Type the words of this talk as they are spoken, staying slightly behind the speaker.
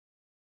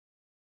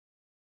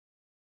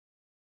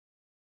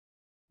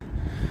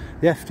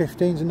The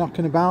F15s are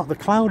knocking about. The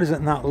cloud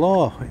isn't that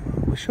low.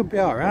 We should be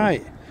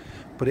alright.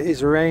 But it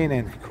is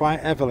raining quite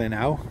heavily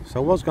now.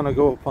 So I was going to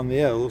go up on the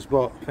hills,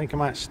 but I think I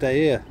might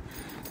stay here.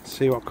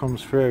 See what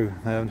comes through.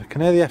 I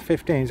can hear the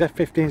F15s.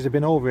 F15s have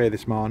been over here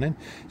this morning.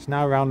 It's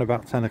now around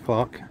about 10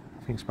 o'clock.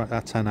 I think it's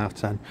about 10 out of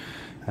 10.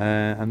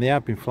 And they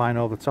have been flying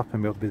over the top of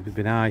me, they've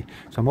been high.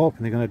 So I'm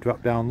hoping they're going to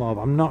drop down low.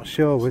 But I'm not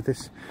sure with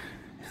this.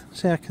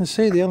 See, I can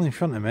see the hill in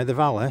front of me, the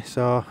valley.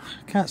 So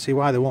I can't see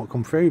why they won't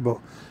come through. But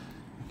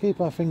keep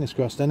our fingers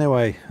crossed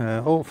anyway.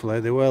 Hopefully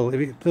they will.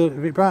 If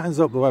it brightens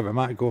up the weather, I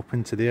might go up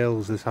into the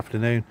hills this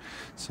afternoon.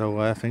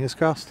 So fingers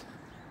crossed.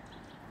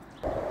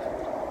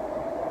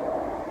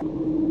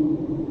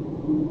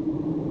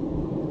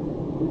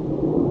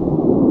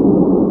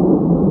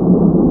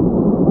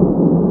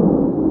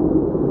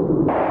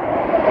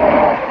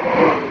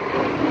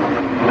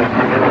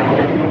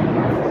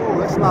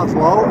 Oh, this lad's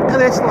low. Look at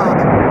this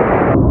lad.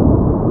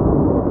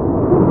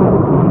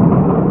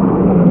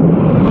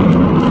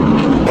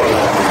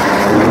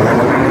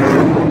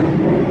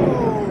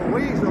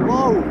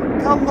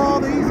 How low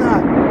these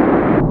are.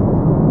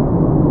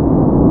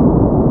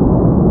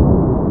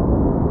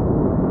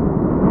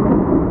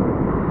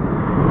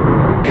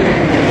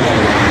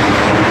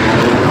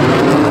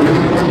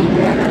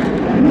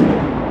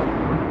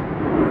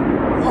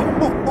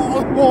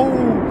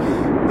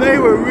 Oh, they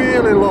were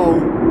really low.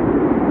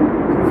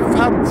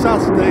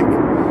 Fantastic.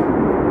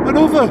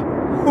 Another.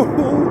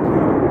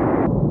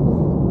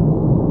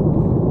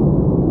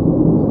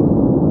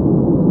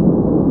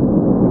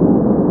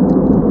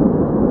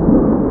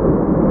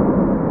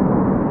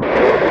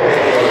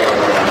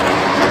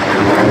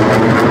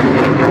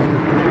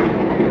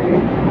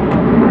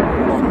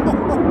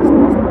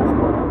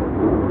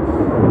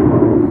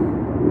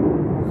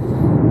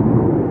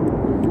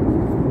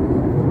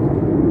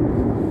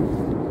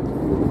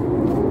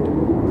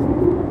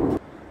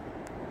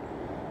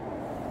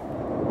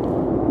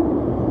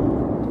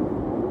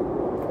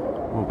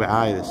 A bit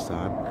high this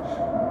time.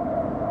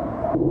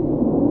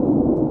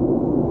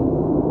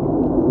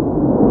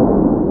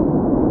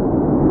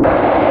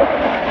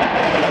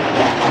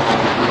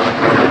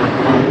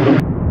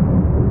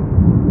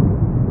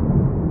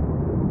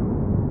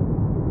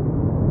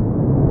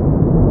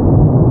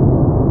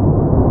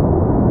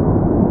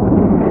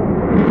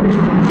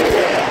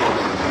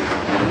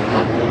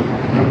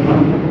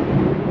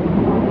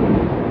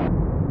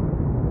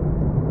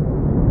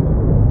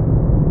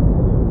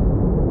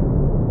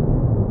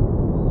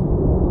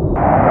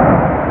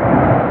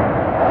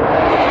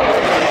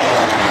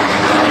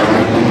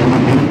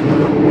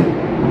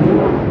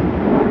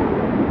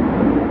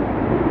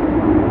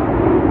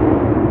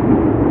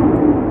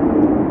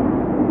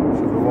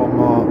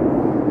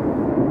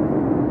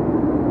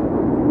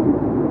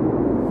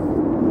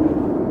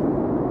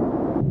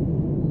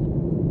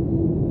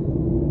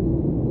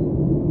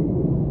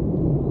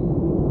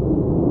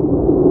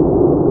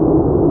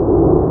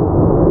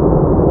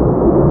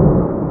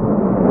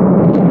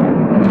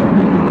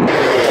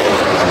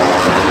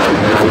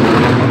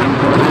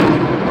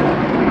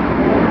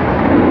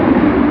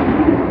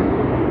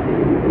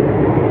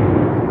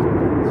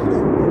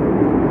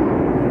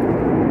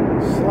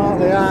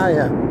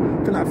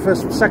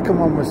 Second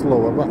one was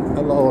lower, but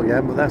low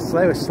again, but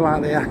they were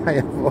slightly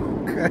higher.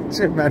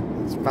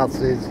 Tremendous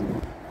passes.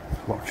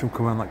 Watch them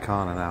come around that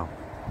corner now.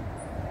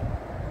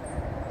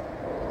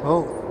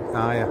 Oh,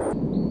 higher.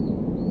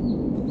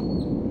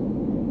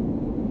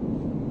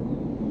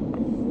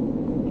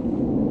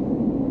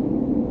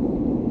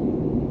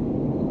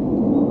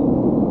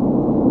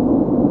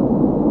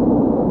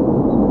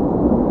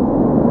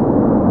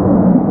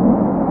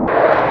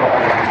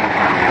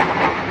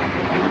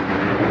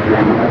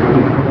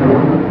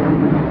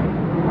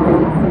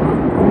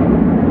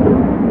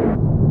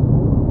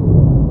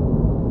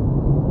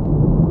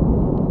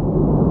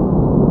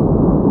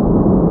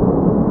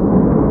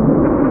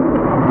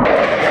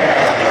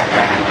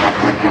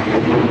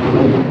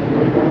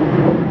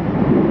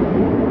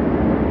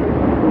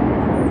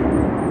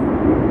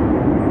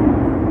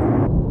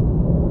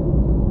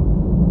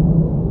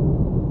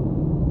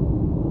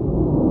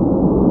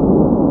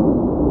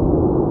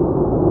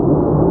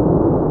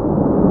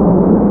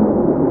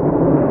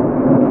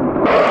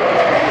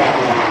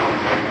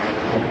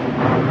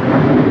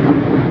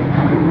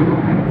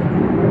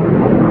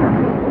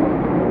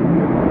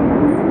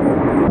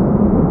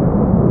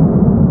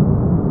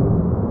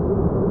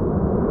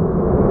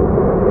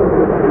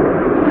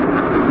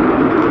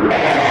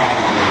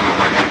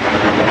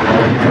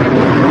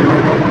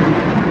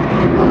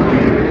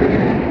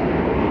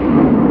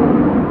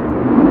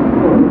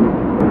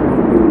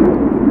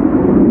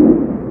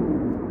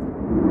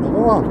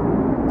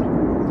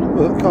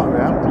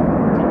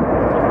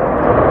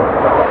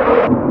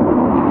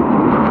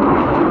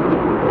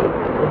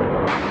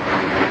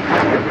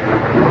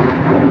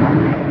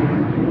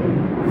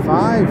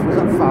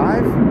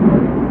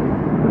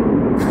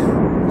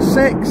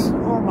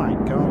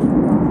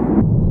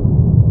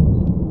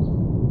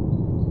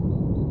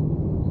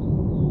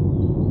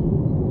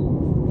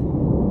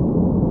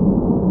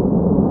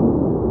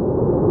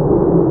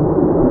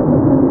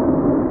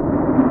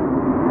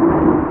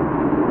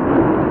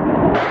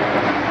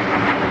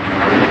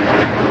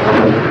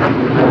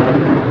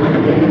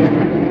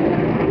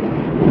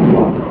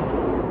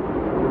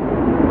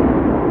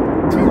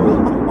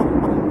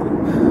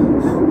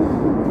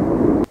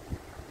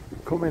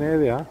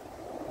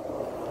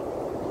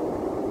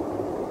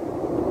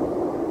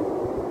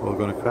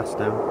 fast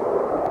now.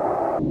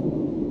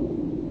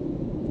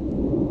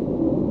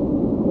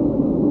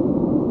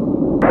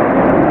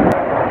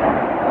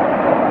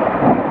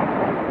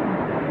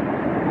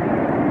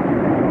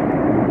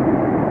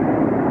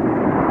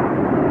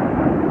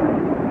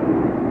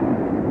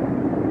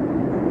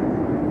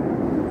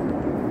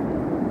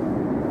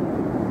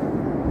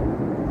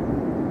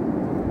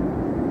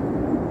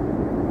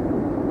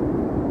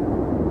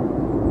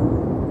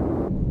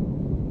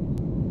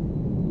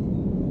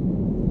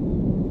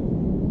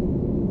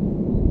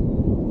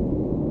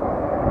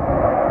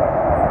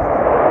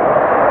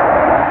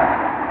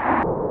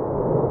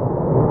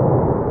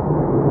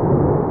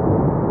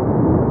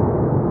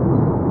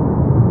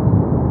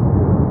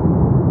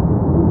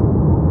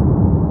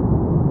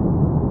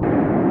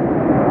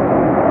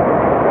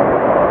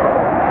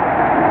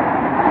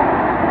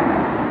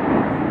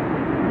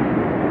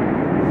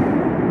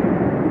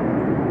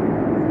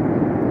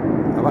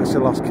 I've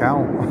actually lost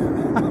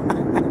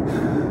count.